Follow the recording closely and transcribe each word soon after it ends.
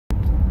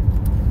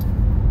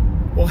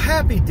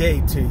happy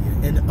day to you,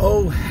 and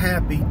oh,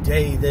 happy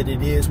day that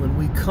it is when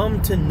we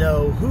come to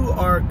know who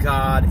our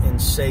God and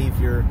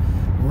Savior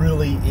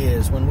really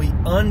is, when we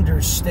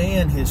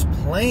understand His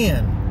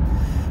plan,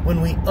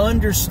 when we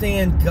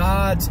understand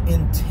God's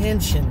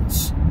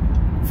intentions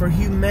for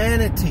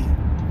humanity.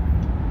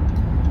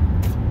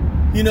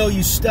 You know,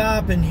 you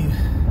stop and you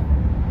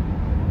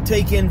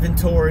take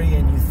inventory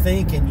and you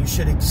think, and you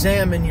should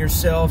examine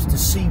yourselves to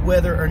see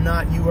whether or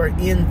not you are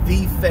in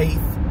the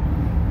faith.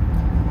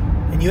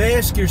 And you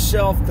ask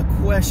yourself the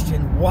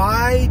question,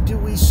 why do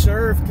we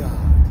serve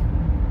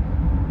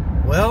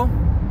God? Well,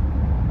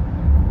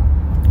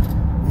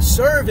 we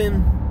serve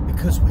Him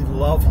because we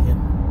love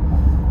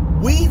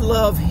Him. We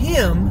love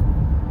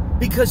Him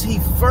because He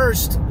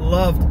first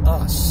loved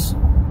us.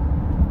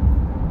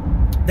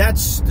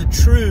 That's the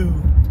true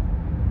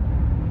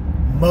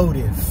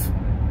motive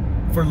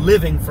for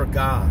living for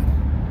God.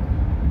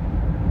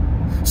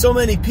 So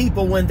many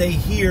people, when they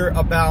hear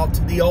about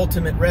the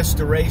ultimate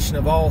restoration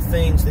of all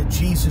things, that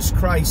Jesus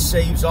Christ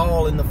saves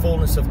all in the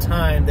fullness of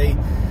time, they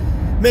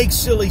make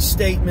silly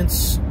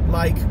statements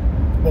like,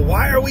 well,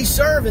 why are we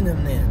serving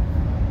Him then?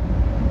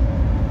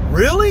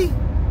 Really?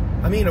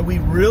 I mean, are we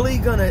really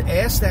going to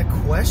ask that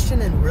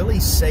question and really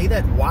say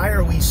that? Why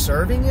are we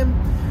serving Him?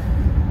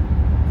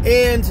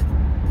 And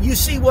you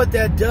see, what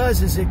that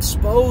does is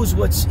expose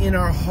what's in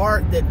our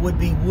heart that would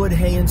be wood,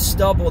 hay, and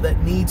stubble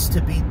that needs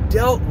to be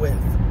dealt with.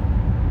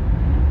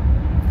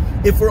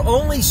 If we're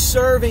only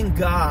serving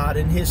God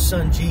and His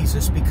Son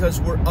Jesus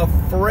because we're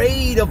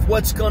afraid of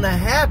what's going to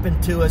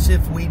happen to us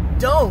if we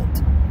don't,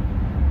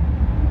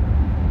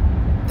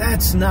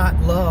 that's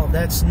not love.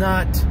 That's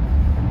not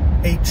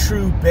a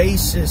true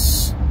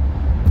basis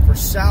for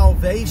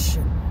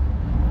salvation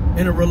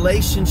in a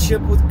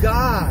relationship with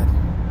God.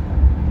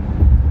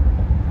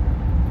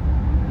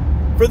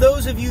 For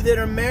those of you that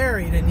are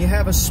married and you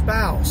have a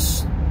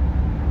spouse,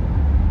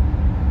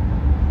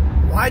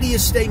 why do you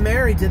stay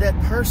married to that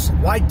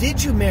person? Why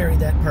did you marry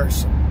that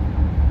person?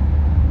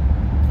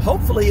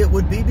 Hopefully it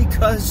would be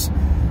because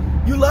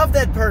you love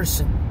that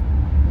person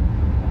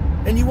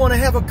and you want to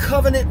have a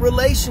covenant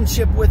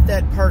relationship with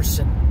that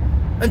person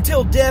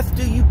until death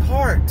do you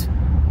part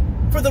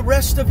for the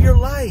rest of your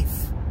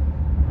life.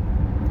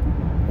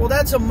 Well,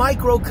 that's a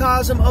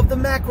microcosm of the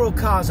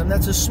macrocosm.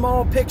 That's a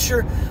small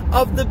picture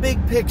of the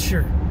big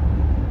picture.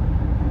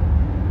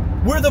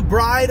 We're the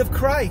bride of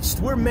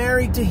Christ. We're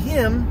married to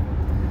Him.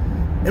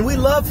 And we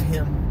love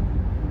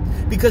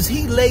Him because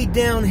He laid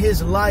down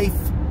His life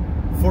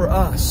for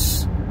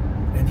us.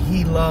 And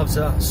He loves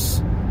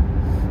us.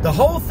 The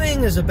whole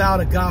thing is about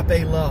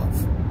agape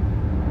love.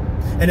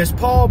 And as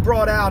Paul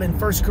brought out in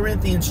 1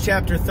 Corinthians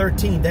chapter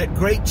 13, that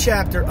great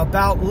chapter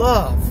about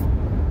love,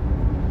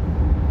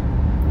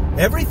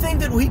 everything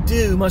that we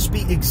do must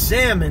be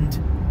examined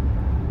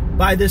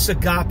by this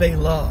agape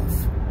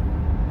love.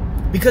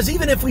 Because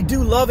even if we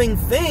do loving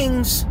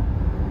things,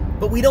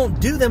 but we don't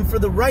do them for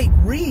the right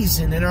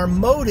reason, and our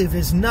motive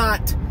is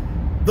not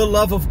the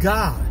love of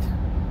God,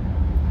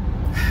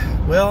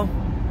 well,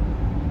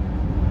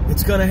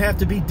 it's going to have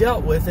to be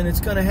dealt with, and it's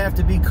going to have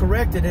to be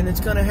corrected, and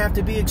it's going to have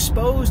to be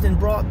exposed and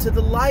brought to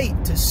the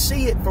light to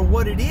see it for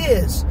what it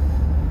is.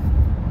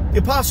 The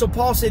Apostle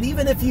Paul said,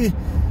 even if you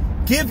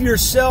give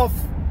yourself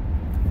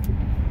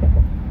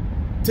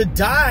to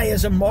die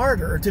as a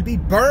martyr, to be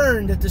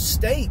burned at the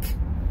stake,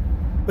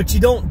 but you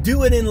don't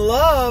do it in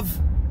love,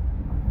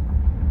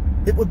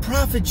 it would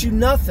profit you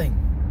nothing.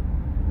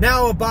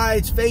 Now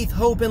abides faith,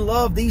 hope, and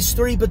love, these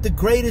three, but the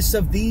greatest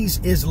of these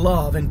is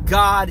love. And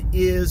God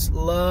is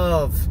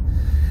love.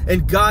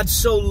 And God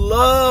so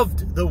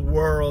loved the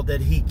world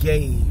that He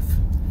gave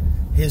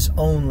His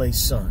only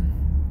Son.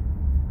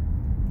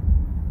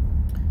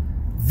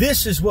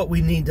 This is what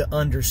we need to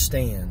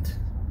understand.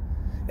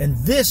 And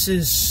this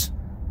is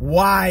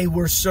why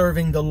we're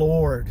serving the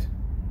Lord.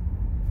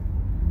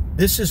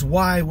 This is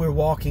why we're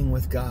walking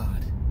with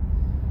God.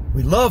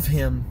 We love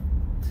Him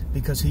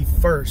because He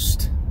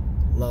first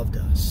loved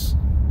us.